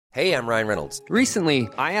Hey, I'm Ryan Reynolds. Recently,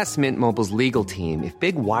 I asked Mint Mobile's legal team if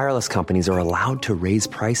big wireless companies are allowed to raise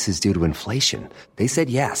prices due to inflation. They said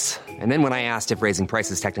yes. And then when I asked if raising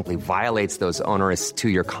prices technically violates those onerous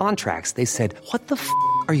two-year contracts, they said, "What the f***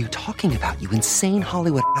 are you talking about, you insane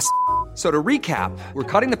Hollywood ass?" So to recap, we're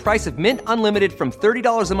cutting the price of Mint Unlimited from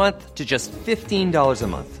 $30 a month to just $15 a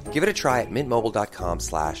month. Give it a try at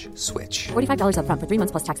mintmobile.com/switch. $45 up front for 3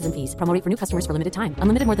 months plus taxes and fees. Promo rate for new customers for limited time.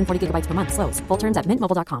 Unlimited more than 40 gigabytes per month. Slows full terms at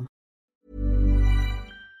mintmobile.com.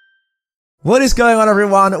 What is going on,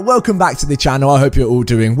 everyone? Welcome back to the channel. I hope you're all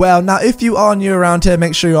doing well. Now, if you are new around here,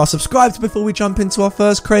 make sure you are subscribed before we jump into our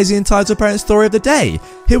first crazy entitled parent story of the day.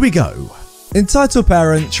 Here we go. Entitled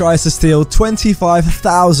parent tries to steal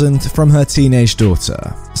 $25,000 from her teenage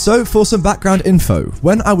daughter. So, for some background info,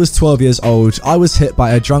 when I was 12 years old, I was hit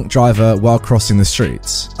by a drunk driver while crossing the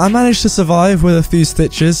street. I managed to survive with a few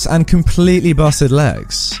stitches and completely busted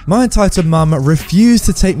legs. My entitled mum refused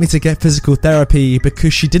to take me to get physical therapy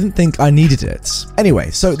because she didn't think I needed it.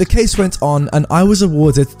 Anyway, so the case went on and I was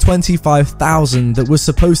awarded $25,000 that was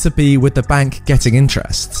supposed to be with the bank getting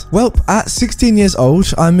interest. Well, at 16 years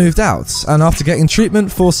old, I moved out, and after getting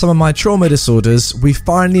treatment for some of my trauma disorders, we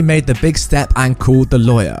finally made the big step and called the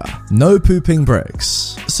lawyer. No pooping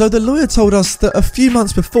bricks. So the lawyer told us that a few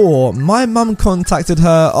months before, my mum contacted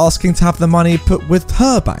her asking to have the money put with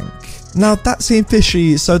her bank. Now that seemed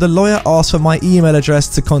fishy, so the lawyer asked for my email address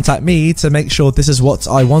to contact me to make sure this is what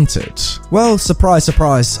I wanted. Well, surprise,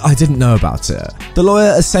 surprise, I didn't know about it. The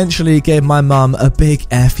lawyer essentially gave my mum a big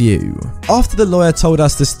F you. After the lawyer told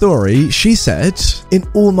us the story, she said, "In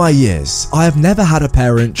all my years, I have never had a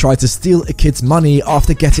parent try to steal a kid's money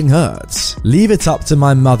after getting hurt. Leave it up to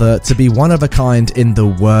my mother to be one of a kind in the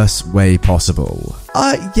worst way possible."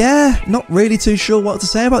 Yeah, not really too sure what to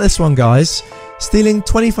say about this one, guys. Stealing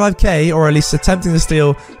 25k, or at least attempting to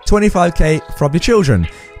steal 25k from your children.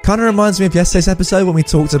 Kind of reminds me of yesterday's episode when we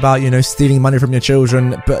talked about, stealing money from your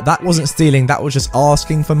children, but that wasn't stealing, that was just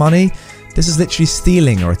asking for money. This is literally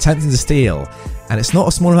stealing or attempting to steal, and it's not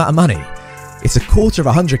a small amount of money. It's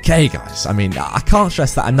 $250,000, guys. I mean, I can't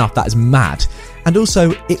stress that enough, that is mad. And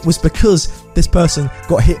also, it was because this person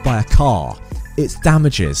got hit by a car. It's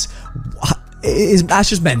damages. That's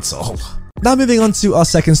just mental. Now moving on to our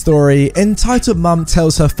second story. Entitled mum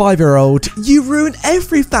tells her 5-year-old, "You ruin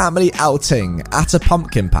every family outing" at a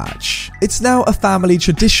pumpkin patch. It's now a family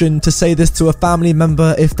tradition to say this to a family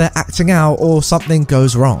member if they're acting out or something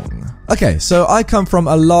goes wrong. Okay, so I come from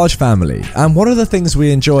a large family, and one of the things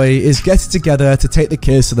we enjoy is getting together to take the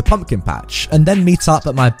kids to the pumpkin patch, and then meet up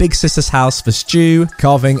at my big sister's house for stew,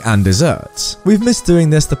 carving, and dessert. We've missed doing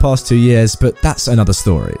this the past 2 years, but that's another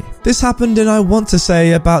story. This happened in, I want to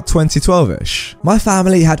say, about 2012-ish. My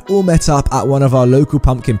family had all met up at one of our local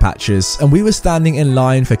pumpkin patches, and we were standing in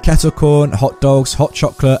line for kettle corn, hot dogs, hot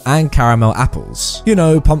chocolate, and caramel apples.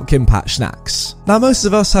 Pumpkin patch snacks. Now, most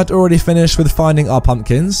of us had already finished with finding our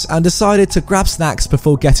pumpkins, and decided to grab snacks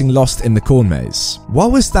before getting lost in the corn maze. While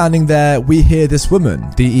we're standing there, we hear this woman,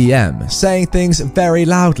 the EM, saying things very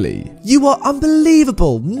loudly. "You are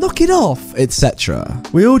unbelievable, knock it off," etc.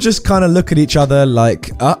 We all just kind of look at each other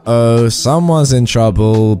like, uh-oh, someone's in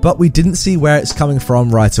trouble, but we didn't see where it's coming from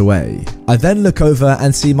right away. I then look over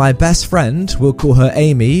and see my best friend, we'll call her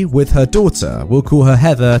Amy, with her daughter, we'll call her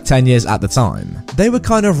Heather, 10 years at the time. They were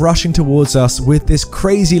kind of rushing towards us with this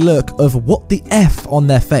crazy look of what the F on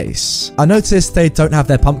their face. I noticed they don't have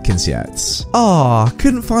their pumpkins yet.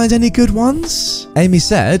 Couldn't find any good ones? Amy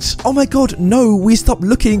said, "Oh my god, no, we stopped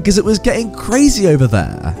looking because it was getting crazy over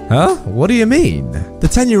there." Huh? What do you mean? The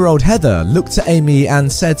 10-year-old Heather looked at Amy and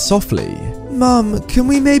said softly, "Mum, can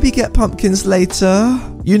we maybe get pumpkins later?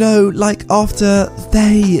 Like after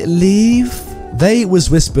they leave?" They was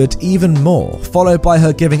whispered even more, followed by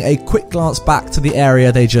her giving a quick glance back to the area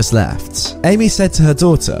they just left. Amy said to her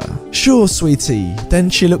daughter, "Sure, sweetie." Then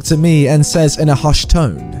she looked at me and says in a hushed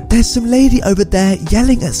tone, "There's some lady over there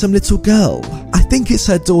yelling at some little girl. I think it's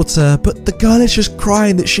her daughter, but the girl is just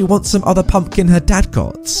crying that she wants some other pumpkin her dad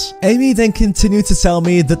got." Amy then continued to tell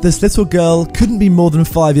me that this little girl couldn't be more than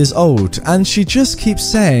 5 years old, and she just keeps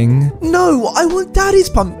saying, "No, I want daddy's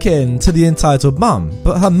pumpkin," to the entitled mum,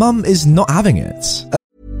 but her mum is not having it.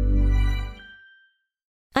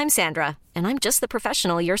 I'm Sandra, and I'm just the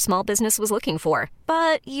professional your small business was looking for.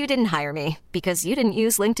 But you didn't hire me because you didn't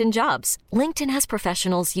use LinkedIn Jobs. LinkedIn has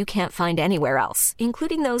professionals you can't find anywhere else,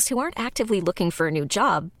 including those who aren't actively looking for a new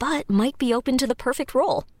job, but might be open to the perfect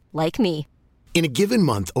role, like me. In a given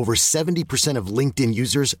month, over 70% of LinkedIn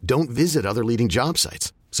users don't visit other leading job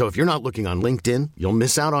sites. So if you're not looking on LinkedIn, you'll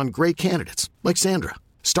miss out on great candidates, like Sandra.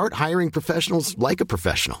 Start hiring professionals like a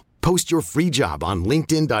professional. Post your free job on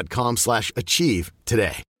linkedin.com/achieve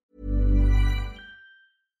today.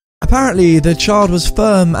 Apparently, the child was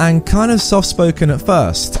firm and kind of soft-spoken at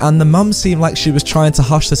first, and the mum seemed like she was trying to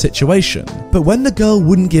hush the situation. But when the girl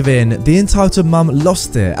wouldn't give in, the entitled mum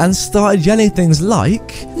lost it and started yelling things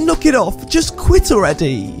like, "Knock it off, just quit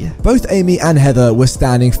already." Both Amy and Heather were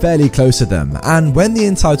standing fairly close to them, and when the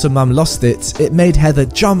entitled mum lost it, it made Heather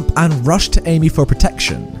jump and rush to Amy for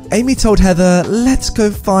protection. Amy told Heather, "Let's go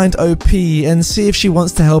find OP and see if she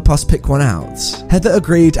wants to help us pick one out." Heather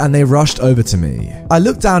agreed and they rushed over to me. I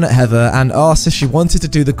looked down at Heather and asked if she wanted to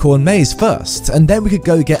do the corn maze first, and then we could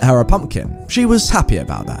go get her a pumpkin. She was happy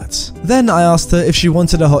about that. Then I asked her if she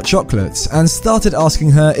wanted a hot chocolate and started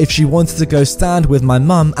asking her if she wanted to go stand with my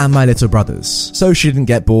mum and my little brothers, so she didn't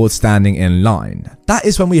get bored standing in line. That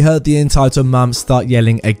is when we heard the entitled mum start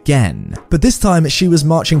yelling again. But this time she was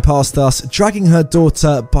marching past us, dragging her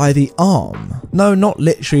daughter by the arm. No, not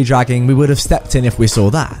literally dragging, we would have stepped in if we saw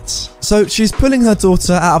that. So she's pulling her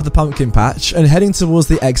daughter out of the pumpkin patch and heading towards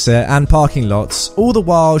the exit and parking lots, all the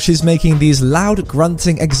while she's making these loud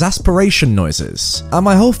grunting exasperation noises. And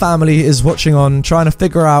my whole family is watching on, trying to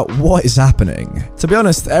figure out what is happening. To be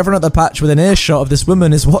honest, everyone at the patch within earshot of this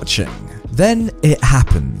woman is watching. Then it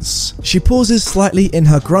happens. She pauses slightly in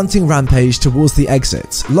her grunting rampage towards the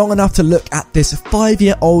exit, long enough to look at this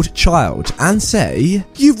 5-year-old child and say,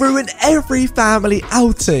 "You ruined every family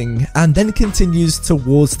outing," and then continues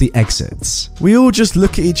towards the exit. We all just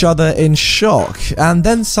look at each other in shock, and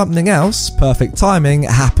then something else, perfect timing,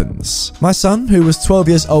 happens. My son, who was 12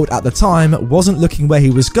 years old at the time, wasn't looking where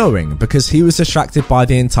he was going because he was distracted by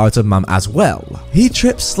the entitled mum as well. He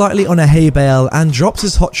trips slightly on a hay bale and drops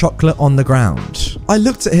his hot chocolate on the ground. I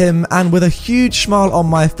looked at him and with a huge smile on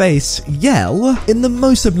my face, yell, in the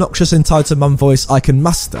most obnoxious entitled mum voice I can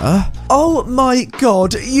muster, "Oh my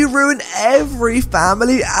god, you ruined every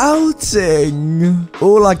family outing."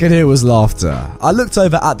 All I could hear was laughter. I looked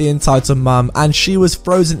over at the entitled mum and she was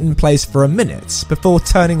frozen in place for a minute before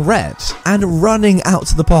turning red and running out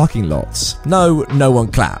to the parking lot. No one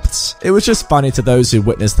clapped. It was just funny to those who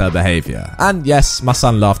witnessed her behaviour. And yes, my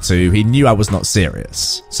son laughed too. He knew I was not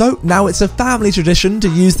serious. So now it's a family tradition to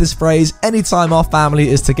use this phrase anytime our family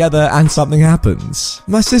is together and something happens.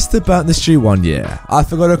 My sister burnt the stew one year. I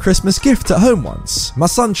forgot a Christmas gift at home once. My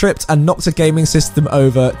son tripped and knocked a gaming system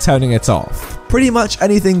over, turning it off. Pretty much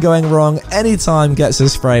anything going wrong anytime gets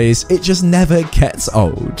this phrase. It just never gets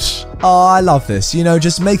old. Oh, I love this,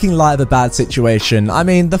 just making light of a bad situation. I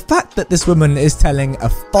mean, the fact that this woman is telling a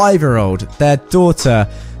 5-year-old, their daughter,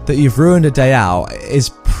 that you've ruined a day out is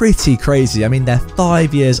pretty crazy. I mean, they're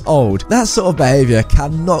 5 years old. That sort of behaviour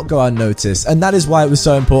cannot go unnoticed, and that is why it was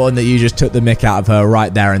so important that you just took the mick out of her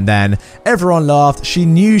right there and then. Everyone laughed. She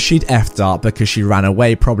knew she'd effed up because she ran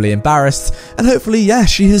away, probably embarrassed, and hopefully,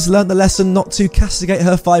 she has learned the lesson not to castigate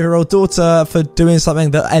her 5-year-old daughter for doing something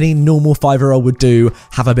that any normal 5-year-old would do,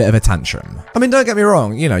 have a bit of a tantrum. I mean, don't get me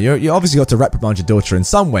wrong, you obviously got to reprimand your daughter in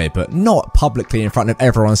some way, but not publicly in front of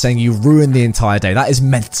everyone saying you ruined the entire day. That is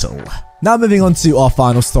mental. Now moving on to our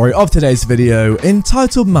final story of today's video,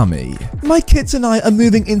 entitled Mummy. My kids and I are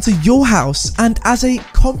moving into your house, and as a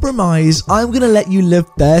compromise, I'm gonna let you live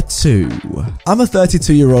there too. I'm a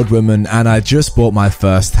 32-year-old woman and I just bought my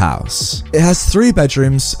first house. It has 3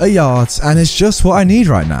 bedrooms, a yard, and it's just what I need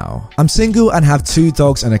right now. I'm single and have 2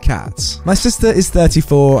 dogs and a cat. My sister is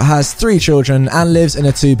 34, has 3 children, and lives in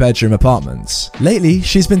a 2-bedroom apartment. Lately,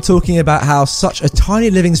 she's been talking about how such a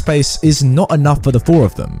tiny living space is not enough for the 4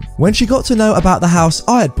 of them. When she got to know about the house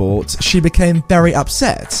I had bought, she became very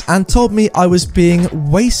upset and told me I was being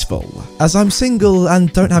wasteful, as I'm single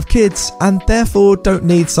and don't have kids and therefore don't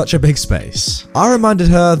need such a big space. I reminded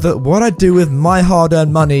her that what I do with my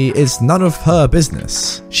hard-earned money is none of her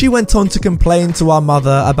business. She went on to complain to our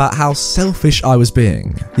mother about how selfish I was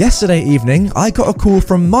being. Yesterday evening, I got a call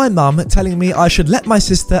from my mum telling me I should let my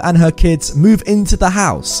sister and her kids move into the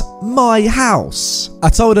house. My house. I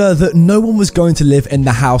told her that no one was going to live in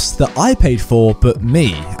the house that I paid for but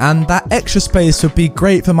me, and that extra space would be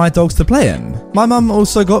great for my dogs to play in. My mum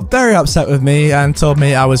also got very upset with me and told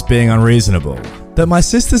me I was being unreasonable. That my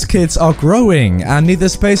sister's kids are growing and need the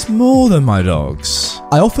space more than my dogs.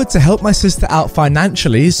 I offered to help my sister out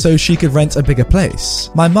financially so she could rent a bigger place.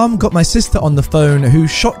 My mum got my sister on the phone, who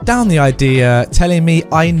shot down the idea, telling me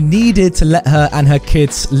I needed to let her and her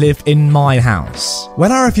kids live in my house.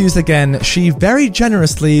 When I refused again, she very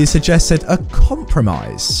generously suggested a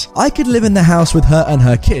compromise. I could live in the house with her and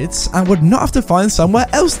her kids and would not have to find somewhere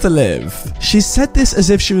else to live. She said this as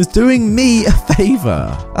if she was doing me a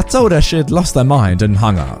favour. I told her she had lost her mind. mind and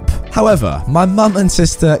hung up. However, my mum and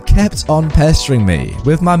sister kept on pestering me,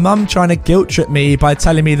 with my mum trying to guilt trip me by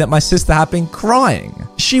telling me that my sister had been crying.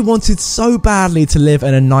 She wanted so badly to live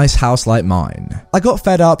in a nice house like mine. I got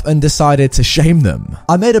fed up and decided to shame them.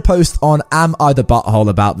 I made a post on Am I the Butthole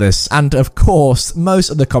about this, and of course, most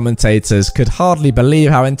of the commentators could hardly believe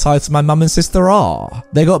how entitled my mum and sister are.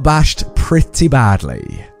 They got bashed pretty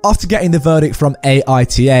badly. After getting the verdict from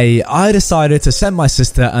AITA, I decided to send my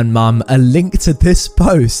sister and mum a link to this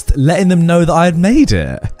post, letting them know that I had made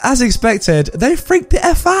it. As expected, they freaked the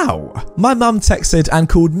F out. My mum texted and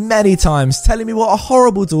called many times, telling me what a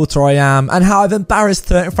horrible daughter I am and how I've embarrassed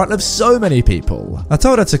her in front of so many people. I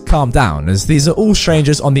told her to calm down, as these are all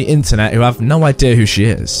strangers on the internet who have no idea who she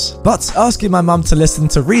is. But asking my mum to listen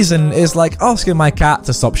to reason is like asking my cat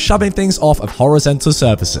to stop shoving things off of horizontal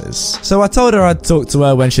surfaces. So I told her I'd talk to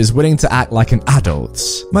her when she's willing to act like an adult.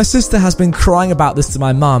 My sister has been crying about this to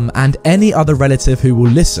my mum and any other relative who will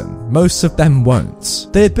listen. Most of them won't.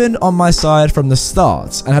 They had been on my side from the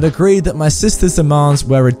start and had agreed that my sister's demands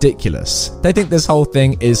were ridiculous. They think this whole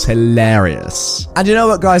thing is hilarious. And you know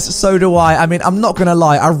what, guys? So do I. I mean, I'm not gonna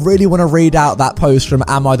lie, I really want to read out that post from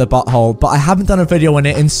Am I the Butthole, but I haven't done a video on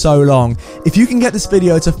it in so long. If you can get this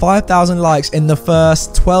video to 5,000 likes in the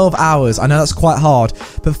first 12 hours, I know that's quite hard,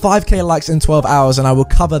 but 5k likes in 12 hours and I will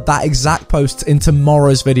cover that exact post in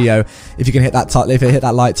tomorrow's video. If you can hit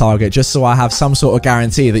that like target, just so I have some sort of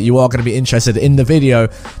guarantee that you are going to be interested in the video,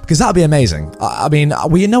 because that'd be amazing. I mean,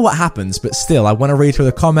 well, you know what happens, but still, I want to read through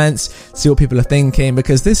the comments, see what people are thinking,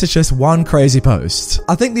 because this is just one crazy post.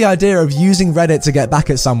 I think the idea of using Reddit to get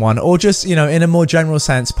back at someone, or just, you know, in a more general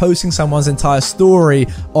sense, posting someone's entire story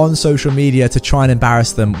on social media to try and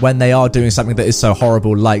embarrass them when they are doing something that is so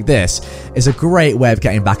horrible like this, is a great way of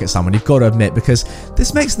getting back at someone, you've got to admit, because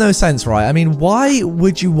this makes no sense, right? I mean, why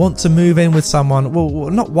would you want to move in with someone? Well,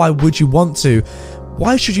 not why would you want to.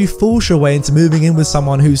 Why should you force your way into moving in with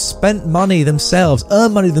someone who's spent money themselves,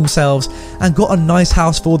 earned money themselves, and got a nice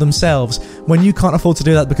house for themselves when you can't afford to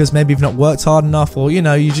do that because maybe you've not worked hard enough, or, you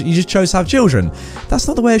know, you just chose to have children? That's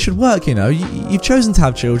not the way it should work, you know. You've chosen to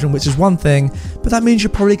have children, which is one thing, but that means you're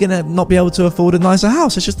probably going to not be able to afford a nicer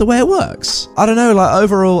house. It's just the way it works. I don't know, like,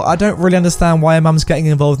 overall, I don't really understand why your mum's getting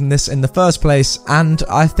involved in this in the first place, and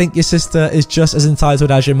I think your sister is just as entitled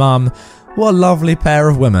as your mum. What a lovely pair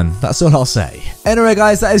of women. That's all I'll say. Anyway,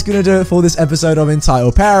 guys, that is going to do it for this episode of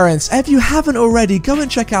Entitled Parents. If you haven't already, go and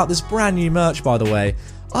check out this brand new merch, by the way.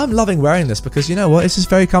 I'm loving wearing this because, you know what, it's just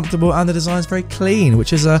very comfortable and the design's very clean,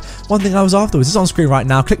 which is one thing I was after. It's on screen right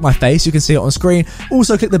now. Click my face, you can see it on screen.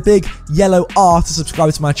 Also, click the big yellow R to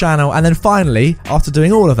subscribe to my channel. And then finally, after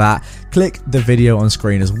doing all of that, click the video on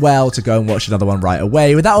screen as well to go and watch another one right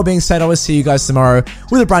away. With that all being said, I will see you guys tomorrow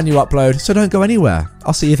with a brand new upload, so don't go anywhere.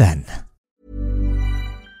 I'll see you then.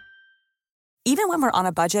 Even when we're on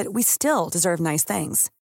a budget, we still deserve nice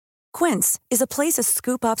things. Quince is a place to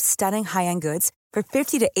scoop up stunning high-end goods for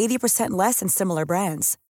 50 to 80% less than similar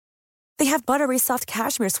brands. They have buttery soft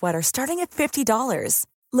cashmere sweaters starting at $50,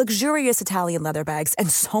 luxurious Italian leather bags,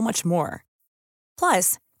 and so much more.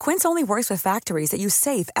 Plus, Quince only works with factories that use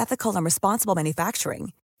safe, ethical, and responsible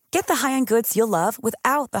manufacturing. Get the high-end goods you'll love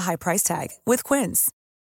without the high price tag with Quince.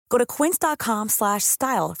 Go to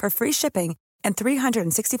quince.com/style for free shipping and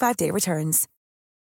 365-day returns.